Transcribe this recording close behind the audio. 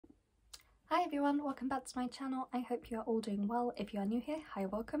Hi everyone, welcome back to my channel. I hope you are all doing well. If you are new here, hi,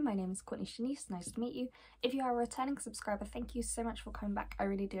 welcome. My name is Courtney Shanice, nice to meet you. If you are a returning subscriber, thank you so much for coming back. I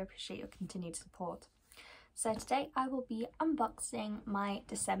really do appreciate your continued support. So today I will be unboxing my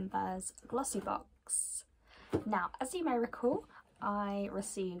December's Glossybox. Now, as you may recall, I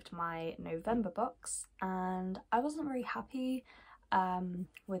received my November box and I wasn't very happy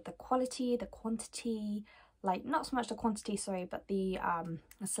with the quality, the quantity, like not so much the quantity, sorry, but the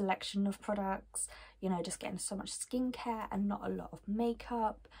selection of products, you know, just getting so much skincare and not a lot of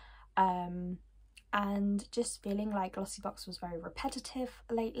makeup, and just feeling like Glossybox was very repetitive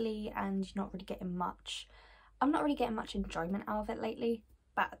lately and you're not really getting much. I'm not really getting much enjoyment out of it lately,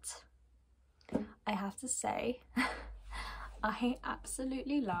 but I have to say I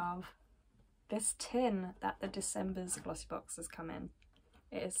absolutely love this tin that the December's Glossybox has come in.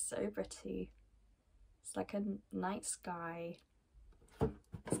 It is so pretty. It's like a night sky.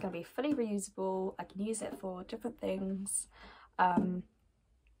 It's going to be fully reusable. I can use it for different things. And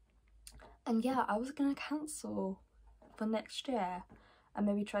yeah, I was going to cancel for next year and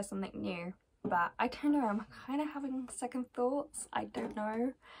maybe try something new. But I don't know, I'm kind of having second thoughts. I don't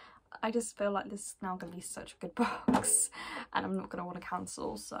know. I just feel like this is now going to be such a good box and I'm not going to want to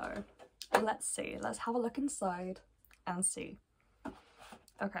cancel. So let's see. Let's have a look inside and see.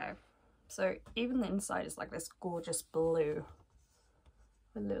 Okay. So even the inside is like this gorgeous blue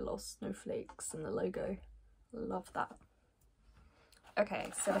with little snowflakes and the logo. Love that. Okay,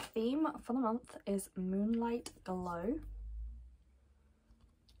 so the theme for the month is Moonlight Glow.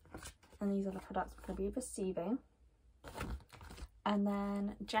 And these are the products we're going to be receiving. And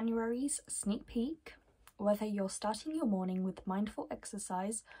then January's sneak peek. Whether you're starting your morning with mindful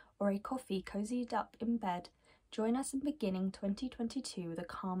exercise or a coffee cozied up in bed, join us in beginning 2022 with a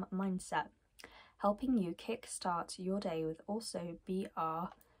calm mindset, helping you kickstart your day with also BR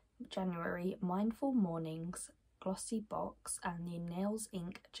January Mindful Mornings Glossybox and the Nails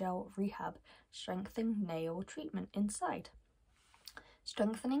Ink Gel Rehab Strengthening Nail Treatment inside.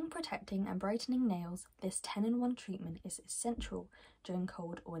 Strengthening, protecting and brightening nails, this 10-in-1 treatment is essential during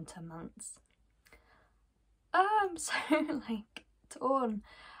cold winter months. So like torn.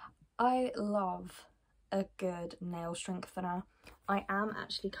 I love a good nail strengthener. I am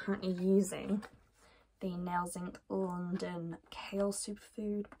actually currently using the Nails Inc London Kale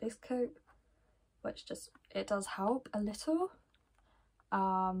Superfood Base Coat, which just, it does help a little.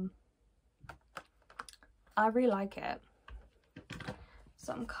 I really like it.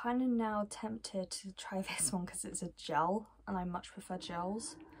 So I'm kind of now tempted to try this one because it's a gel and I much prefer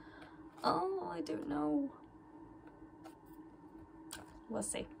gels. Oh, I don't know. We'll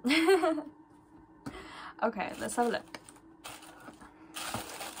see. Okay, let's have a look.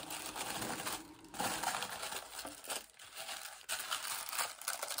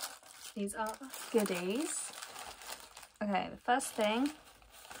 These are goodies. Okay, the first thing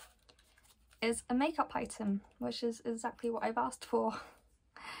is a makeup item, which is exactly what I've asked for.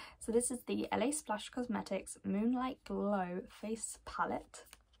 So this is the LA Splash Cosmetics Moonlight Glow Face Palette.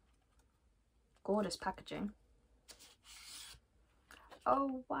 Gorgeous packaging.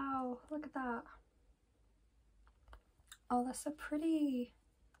 Oh wow, look at that. Oh, that's so pretty.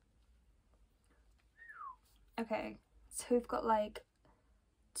 Okay, so we've got like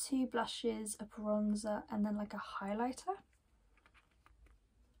 2 blushes, a bronzer, and then like a highlighter.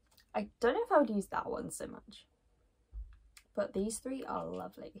 I don't know if I would use that one so much, but these 3 are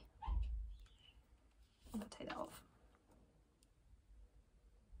lovely. I'm gonna take that off.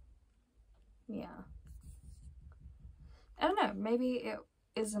 Yeah. I don't know, maybe it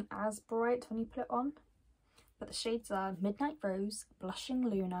isn't as bright when you put it on. But the shades are Midnight Rose, Blushing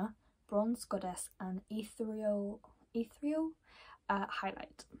Luna, Bronze Goddess, and Ethereal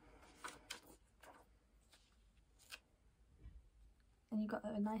Highlight. And you got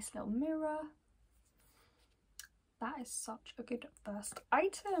a nice little mirror. That is such a good first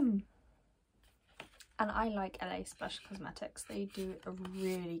item. And I like LA Splash Cosmetics. They do a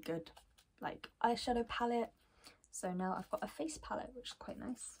really good like eyeshadow palette. So now I've got a face palette, which is quite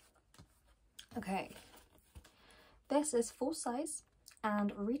nice. Okay. This is full size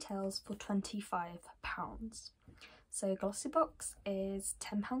and retails for £25. So Glossybox is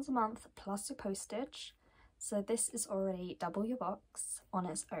 £10 a month plus the postage. So this is already double your box on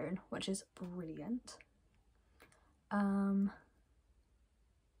its own, which is brilliant.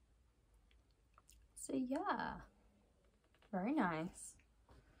 So yeah, very nice.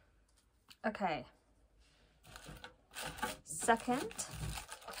 Okay. Second,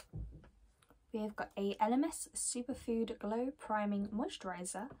 we've got a LMS Superfood Glow Priming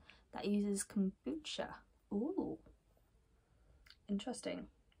Moisturizer that uses kombucha. Ooh, interesting.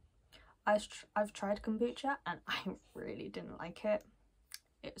 I've tried kombucha and I really didn't like it.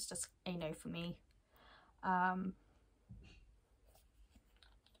 It was just a no for me. Can't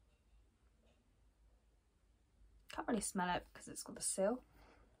really smell it because it's got the seal.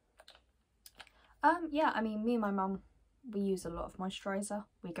 Yeah, I mean, me and my mum, we use a lot of moisturiser.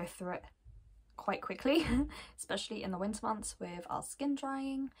 We go through it quite quickly, especially in the winter months with our skin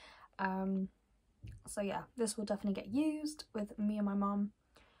drying. So yeah, this will definitely get used with me and my mum.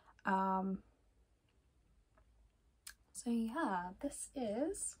 So yeah, this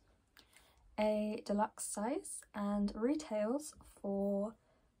is a deluxe size and retails for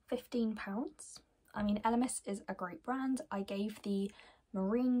 £15. I mean, Elemis is a great brand. I gave the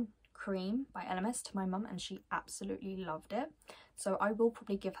Marine Cream by Elemis to my mum and she absolutely loved it. So I will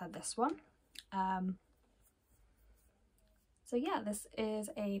probably give her this one. So yeah, this is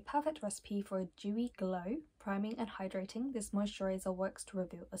a perfect recipe for a dewy glow, priming and hydrating. This moisturiser works to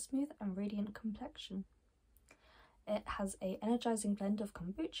reveal a smooth and radiant complexion. It has an energizing blend of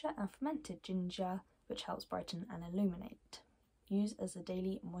kombucha and fermented ginger, which helps brighten and illuminate. Use as a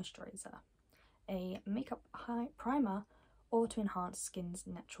daily moisturiser, a makeup primer, or to enhance skin's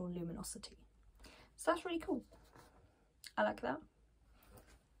natural luminosity. So that's really cool. I like that.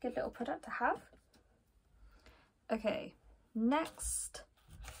 Good little product to have. Okay, next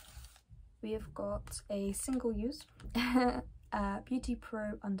we have got a single use Beauty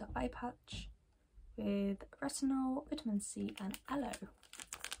Pro Under Eye Patch with retinol, vitamin C and aloe.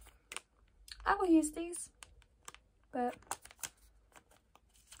 I will use these, but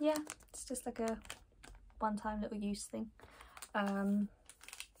yeah, it's just like a one-time little use thing.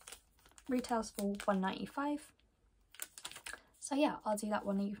 Retails for £1.95. So yeah, I'll do that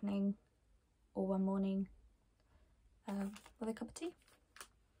one evening or one morning with a cup of tea.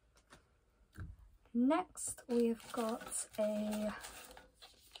 Next we've got a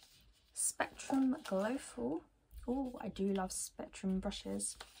Spectrum Glowful. Oh, I do love Spectrum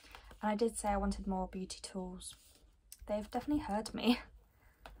brushes. And I did say I wanted more beauty tools. They've definitely heard me.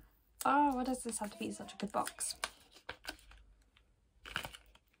 Oh, why does this have to be such a good box?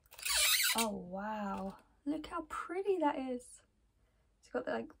 Oh wow, look how pretty that is. It's got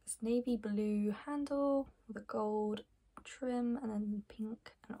like this navy blue handle with a gold trim and then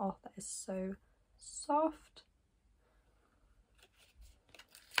pink, and oh, that is so soft.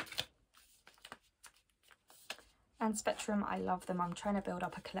 And Spectrum, I love them. I'm trying to build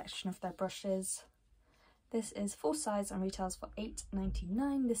up a collection of their brushes. This is full size and retails for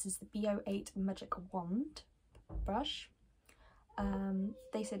 £8.99. This is the BO8 Magic Wand brush.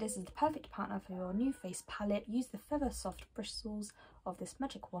 They say this is the perfect partner for your new face palette. Use the feather soft bristles of this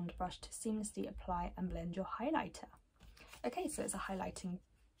Magic Wand brush to seamlessly apply and blend your highlighter. Okay, so it's a highlighting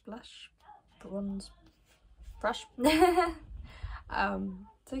bronze brush.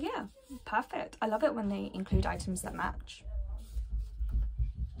 So yeah, perfect. I love it when they include items that match.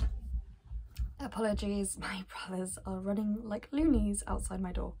 Apologies, my brothers are running like loonies outside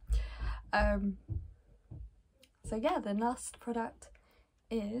my door. So yeah, the last product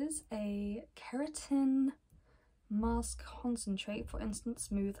is a keratin mask concentrate for instant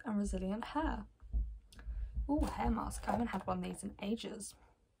smooth and resilient hair. Oh, hair mask. I haven't had one of these in ages.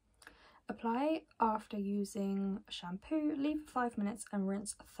 Apply after using shampoo, leave for 5 minutes and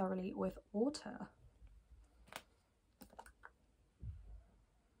rinse thoroughly with water.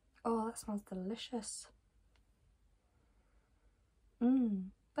 Oh, that smells delicious.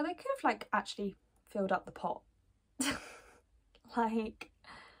 But they could have like actually filled up the pot. Like,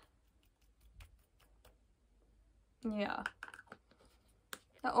 yeah.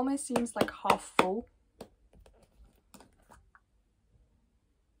 That almost seems like half full.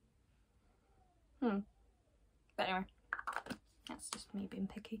 But anyway, that's just me being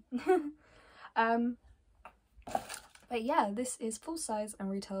picky. But yeah, this is full size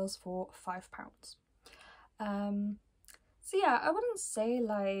and retails for £5. So yeah, I wouldn't say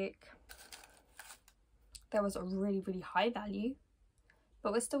like there was a really high value,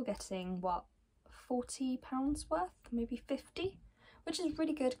 but we're still getting what, £40 worth, maybe 50, which is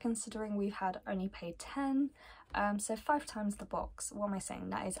really good considering we've had only paid 10. So 5 times the box. What am I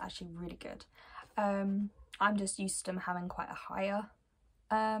saying? That is actually really good. I'm just used to them having quite a higher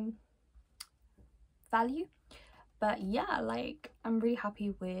value, but yeah, like I'm really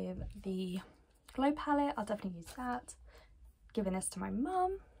happy with the glow palette. I'll definitely use that. Giving this to my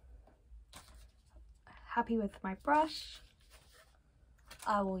mum. Happy with my brush.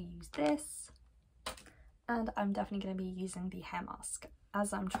 I will use this, and I'm definitely going to be using the hair mask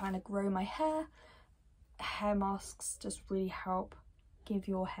as I'm trying to grow my hair. Hair masks just really help give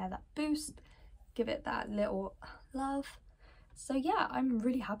your hair that boost, give it that little love. So yeah, I'm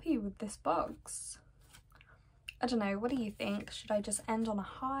really happy with this box. I don't know, what do you think? Should I just end on a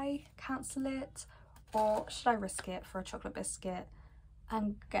high, cancel it, or should I risk it for a chocolate biscuit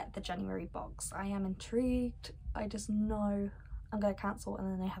and get the January box? I am intrigued. I just know I'm going to cancel,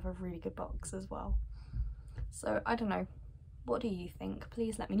 and then they have a really good box as well. So I don't know, what do you think?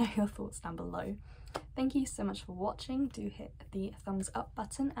 Please let me know your thoughts down below. Thank you so much for watching. Do hit the thumbs up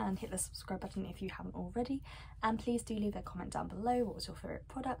button and hit the subscribe button if you haven't already, and please do leave a comment down below. What was your favourite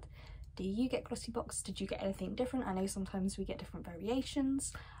product? Do you get Glossybox? Did you get anything different? I know sometimes we get different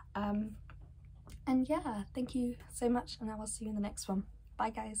variations. And yeah, thank you so much, and I will see you in the next one.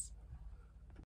 Bye guys.